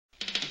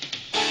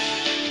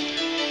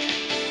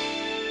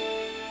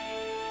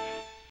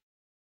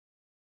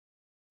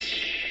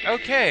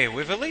Okay,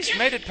 we've at least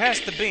made it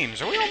past the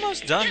beams. Are we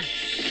almost done?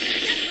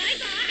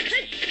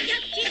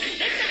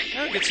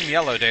 I'll get some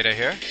yellow data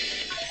here.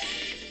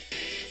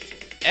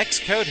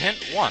 Xcode hint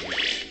 1.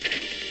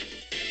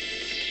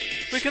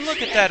 We can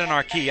look at that in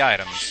our key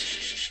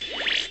items.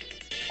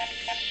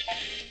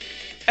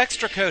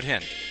 Extra code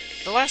hint.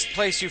 The last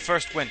place you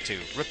first went to.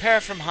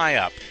 Repair from high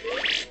up.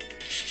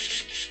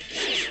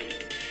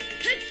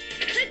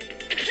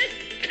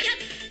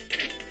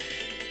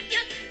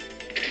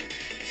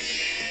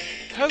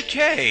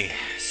 Okay,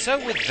 so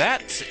with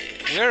that,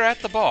 we're at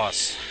the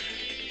boss.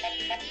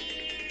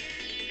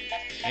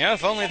 Yeah,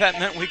 if only that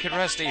meant we could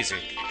rest easy.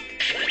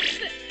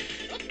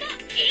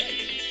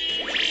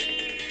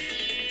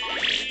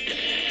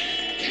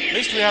 At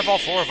least we have all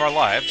 4 of our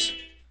lives.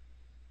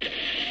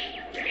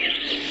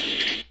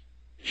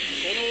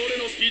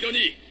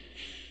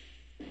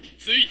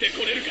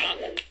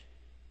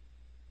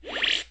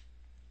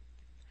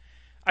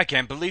 I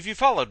can't believe you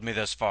followed me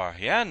this far.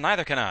 Yeah,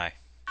 neither can I.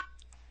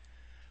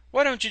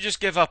 Why don't you just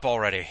give up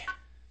already?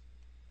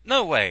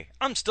 No way,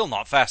 I'm still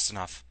not fast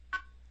enough.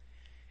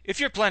 If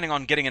you're planning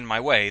on getting in my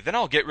way, then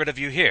I'll get rid of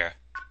you here.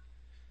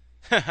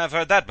 I've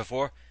heard that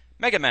before.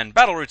 Megaman,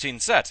 battle routine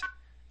set.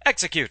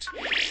 Execute.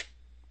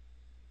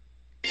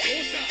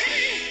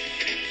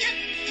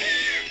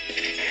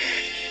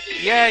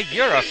 Yeah,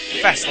 you're a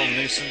fast little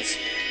nuisance.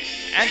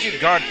 And you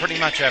guard pretty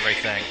much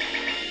everything.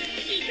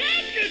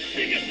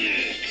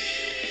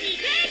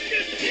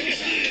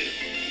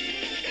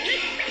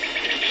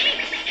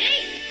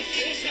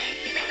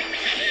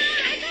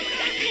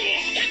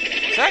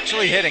 So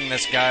actually hitting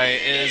this guy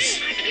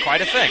is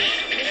quite a thing.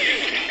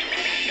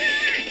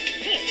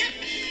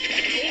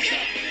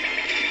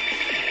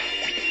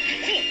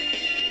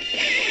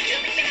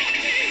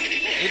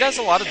 He does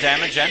a lot of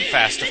damage and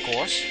fast, of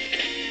course.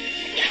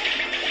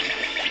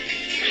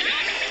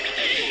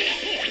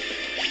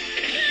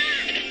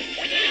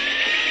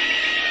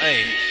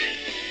 Hey.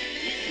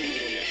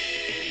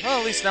 Well,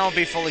 at least now I'll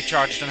be fully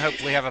charged and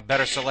hopefully have a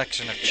better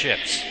selection of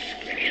chips.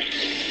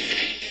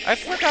 I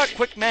forgot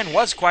QuickMan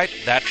was quite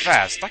that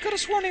fast. I could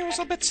have sworn he was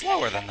a bit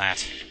slower than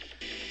that.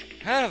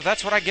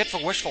 That's what I get for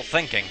wishful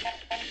thinking.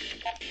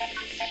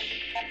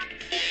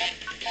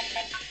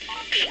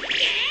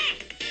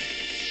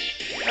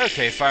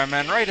 Okay,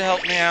 fireman, ready to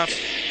help me out?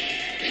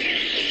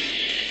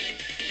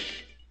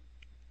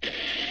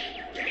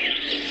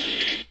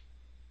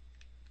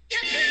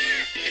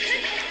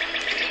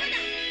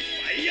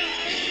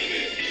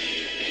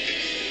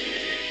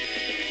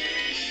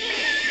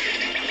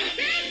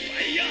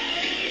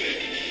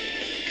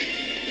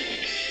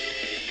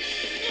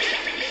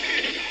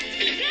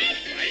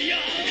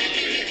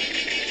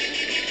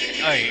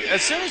 Hey,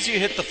 as soon as you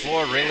hit the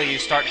floor, really, you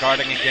start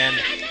guarding again.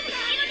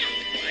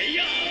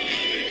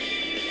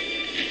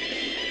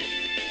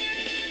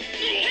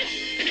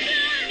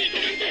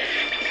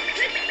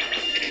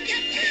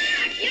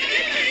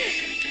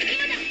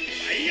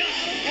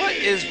 What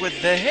is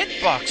with the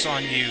hitbox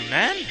on you,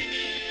 man?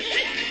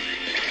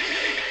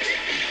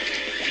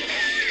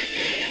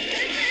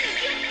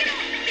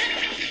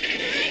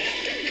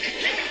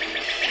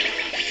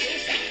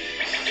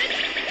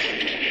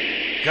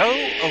 Go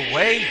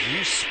away, you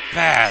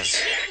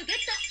spaz.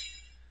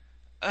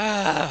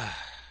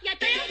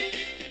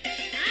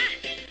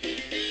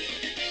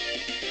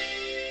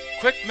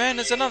 QuickMan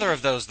is another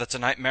of those that's a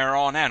nightmare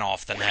on and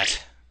off the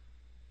net.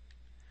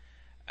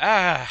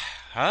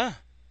 Huh?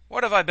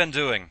 What have I been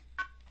doing?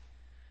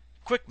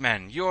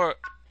 QuickMan, you're...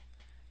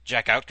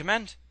 Jack out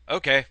command?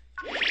 Okay.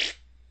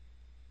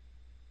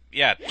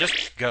 Yeah,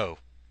 just go.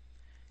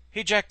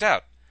 He jacked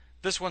out.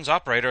 This one's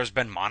operator has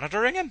been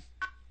monitoring him?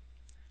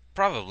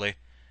 Probably.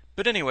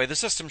 But anyway, the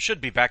system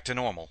should be back to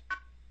normal.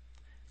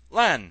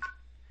 Lan!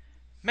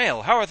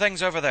 Mail, how are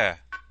things over there?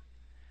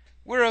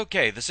 We're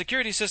okay. The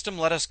security system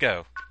let us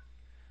go.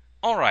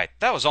 Alright,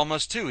 that was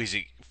almost too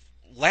easy.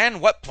 Lan,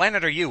 what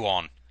planet are you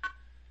on?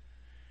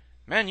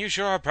 Man, you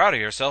sure are proud of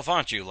yourself,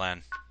 aren't you,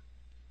 Lan?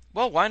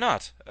 Well, why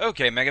not?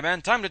 Okay,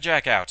 Megaman, time to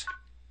jack out.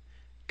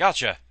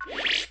 Gotcha.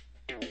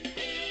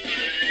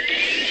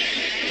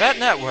 That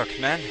network,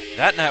 man.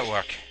 That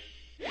network.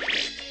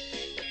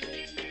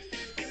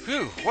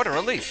 Whew, what a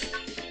relief.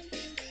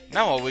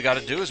 Now all we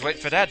gotta do is wait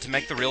for Dad to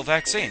make the real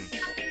vaccine.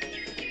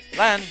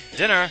 Lan,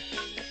 dinner.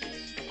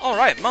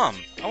 Alright, Mom.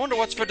 I wonder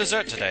what's for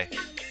dessert today.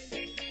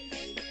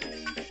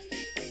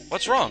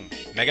 What's wrong?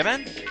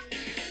 Megaman?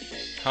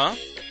 Huh?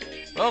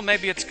 Well,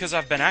 maybe it's because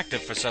I've been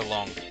active for so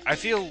long. I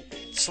feel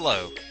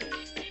slow.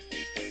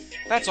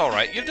 That's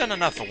alright. You've done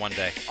enough for one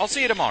day. I'll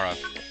see you tomorrow.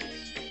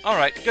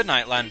 Alright, good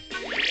night, Len.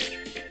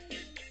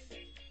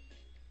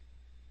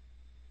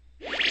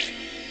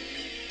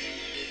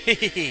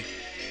 Hehehe.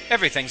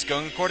 Everything's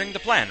going according to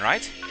plan,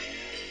 right?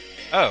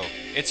 Oh,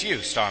 it's you,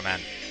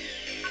 Starman.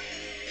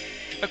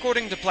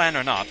 According to plan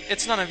or not,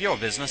 it's none of your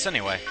business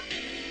anyway.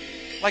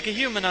 Like a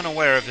human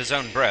unaware of his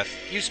own breath,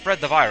 you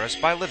spread the virus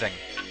by living.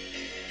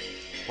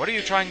 What are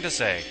you trying to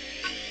say?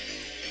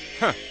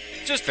 Huh,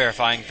 just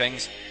verifying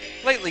things.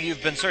 Lately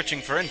you've been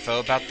searching for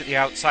info about the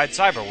outside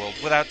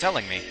cyberworld without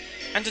telling me.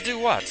 And to do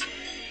what?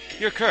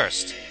 You're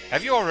cursed.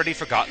 Have you already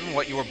forgotten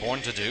what you were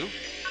born to do?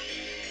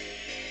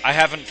 I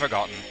haven't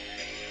forgotten.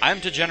 I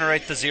am to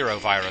generate the Zero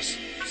virus,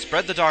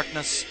 spread the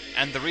darkness,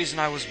 and the reason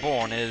I was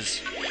born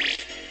is...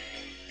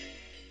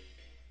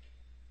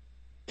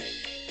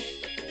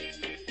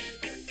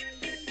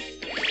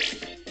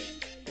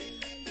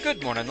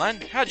 Good morning,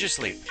 Len. How'd you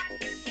sleep?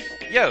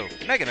 Yo,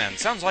 Megaman,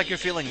 sounds like you're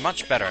feeling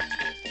much better.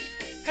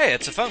 Hey,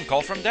 it's a phone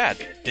call from Dad.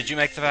 Did you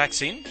make the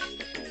vaccine?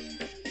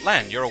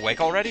 Len, you're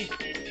awake already?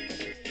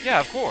 Yeah,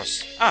 of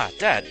course. Ah,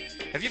 Dad,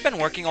 have you been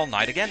working all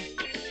night again?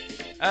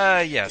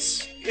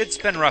 Yes. It's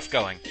been rough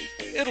going.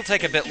 It'll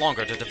take a bit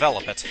longer to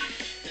develop it.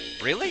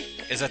 Really?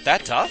 Is it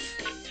that tough?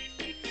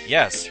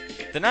 Yes.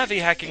 The Navi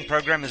hacking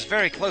program is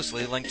very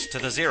closely linked to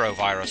the Zero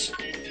virus.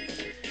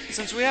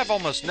 Since we have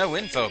almost no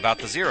info about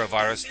the Zero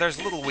virus,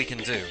 there's little we can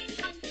do.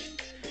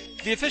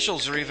 The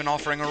officials are even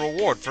offering a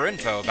reward for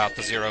info about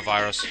the Zero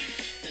virus.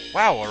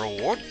 Wow, a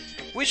reward?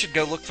 We should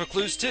go look for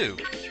clues too.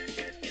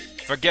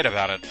 Forget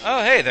about it.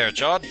 Oh, hey there,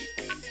 Chod.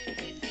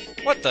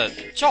 What the...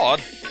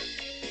 Chod?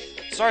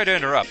 Sorry to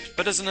interrupt,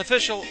 but as an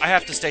official, I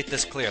have to state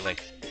this clearly.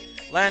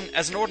 Lan,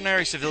 as an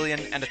ordinary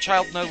civilian, and a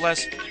child no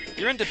less,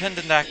 your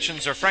independent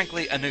actions are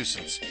frankly a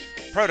nuisance.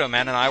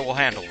 Proto-Man and I will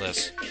handle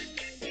this.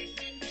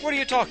 What are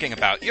you talking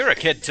about? You're a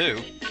kid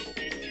too.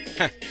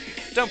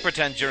 Don't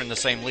pretend you're in the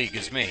same league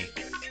as me.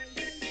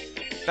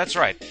 That's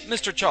right,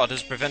 Mr. Chod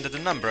has prevented a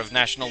number of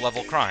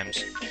national-level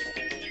crimes.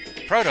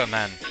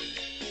 Proto-Man.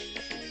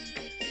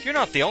 You're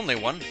not the only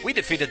one. We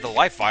defeated the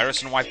Life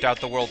Virus and wiped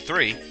out the World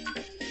 3.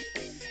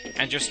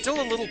 And you're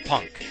still a little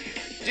punk.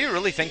 Do you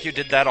really think you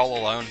did that all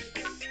alone?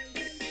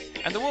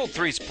 And the World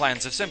 3's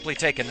plans have simply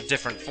taken a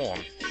different form.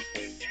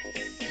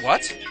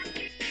 What?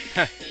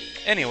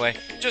 Anyway,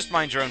 just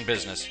mind your own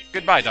business.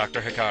 Goodbye,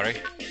 Dr. Hikari.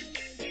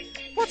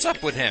 What's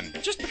up with him?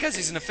 Just because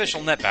he's an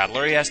official net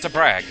battler, he has to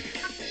brag.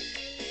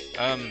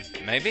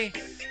 Maybe?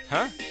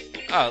 Huh?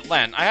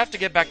 Lan, I have to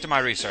get back to my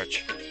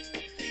research.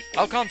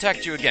 I'll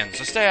contact you again,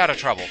 so stay out of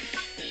trouble.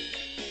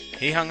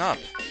 He hung up.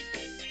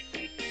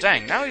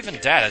 Dang, now even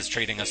Dad is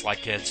treating us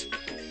like kids.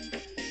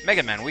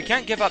 Megaman, we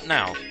can't give up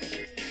now.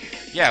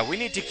 Yeah, we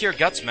need to cure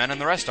Gutsman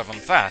and the rest of them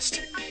fast.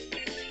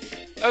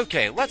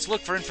 Okay, let's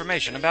look for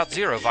information about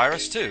Zero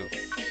virus too.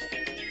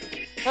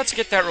 Let's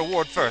get that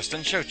reward first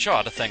and show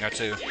Chod a thing or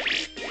two.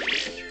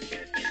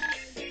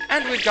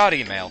 And we've got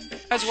email,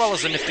 as well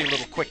as a nifty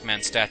little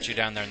QuickMan statue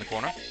down there in the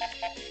corner.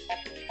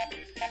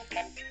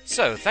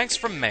 So, thanks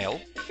from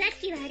Mail.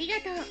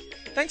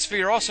 Thanks for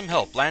your awesome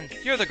help, Lan.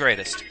 You're the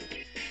greatest.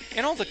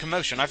 In all the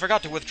commotion, I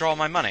forgot to withdraw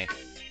my money.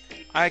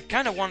 I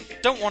don't want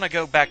to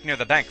go back near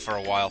the bank for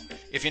a while,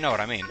 if you know what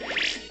I mean.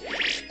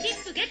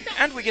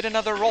 And we get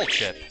another roll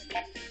chip.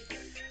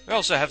 We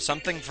also have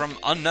something from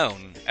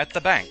Unknown at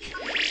the bank.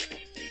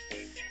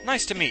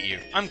 Nice to meet you.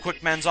 I'm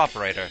QuickMan's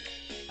operator.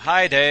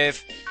 Hi,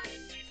 Dave.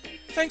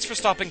 Thanks for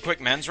stopping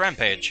QuickMan's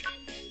rampage.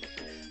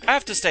 I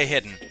have to stay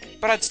hidden,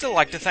 but I'd still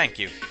like to thank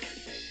you.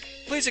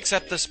 Please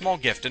accept this small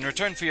gift in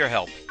return for your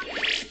help.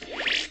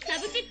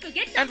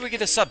 And we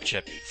get a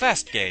sub-chip,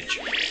 Fast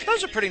Gauge.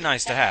 Those are pretty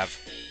nice to have.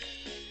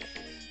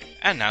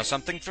 And now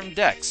something from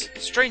Dex,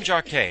 Strange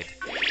Arcade.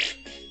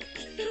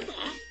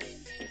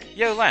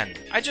 Yo, Len,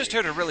 I just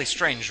heard a really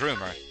strange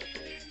rumor.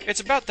 It's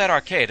about that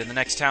arcade in the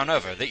next town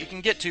over that you can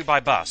get to by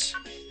bus.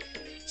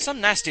 Some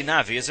nasty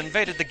Navi has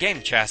invaded the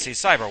game chassis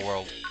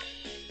Cyberworld.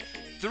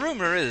 The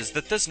rumor is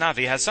that this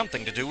Navi has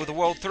something to do with the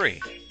World 3.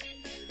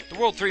 The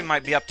World 3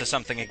 might be up to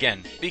something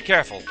again. Be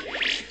careful.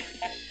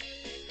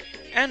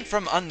 And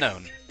from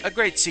Unknown, a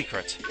great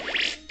secret.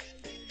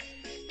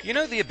 You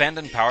know the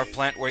abandoned power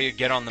plant where you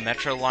get on the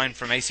metro line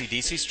from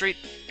AC/DC Street?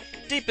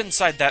 Deep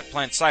inside that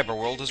plant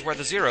Cyberworld is where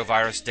the Zero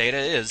virus data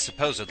is,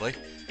 supposedly.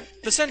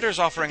 The sender's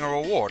offering a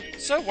reward,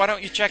 so why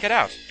don't you check it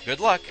out? Good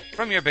luck,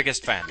 from your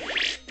biggest fan.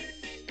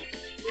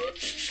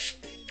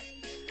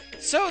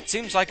 So it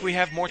seems like we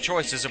have more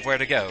choices of where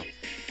to go.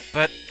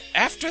 But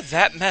after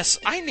that mess,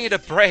 I need a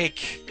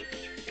break.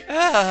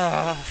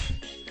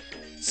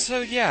 So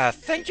yeah,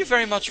 thank you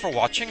very much for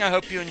watching. I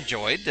hope you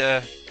enjoyed.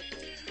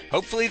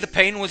 Hopefully the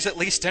pain was at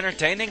least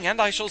entertaining,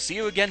 and I shall see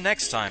you again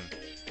next time.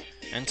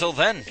 Until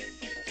then,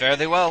 fare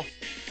thee well.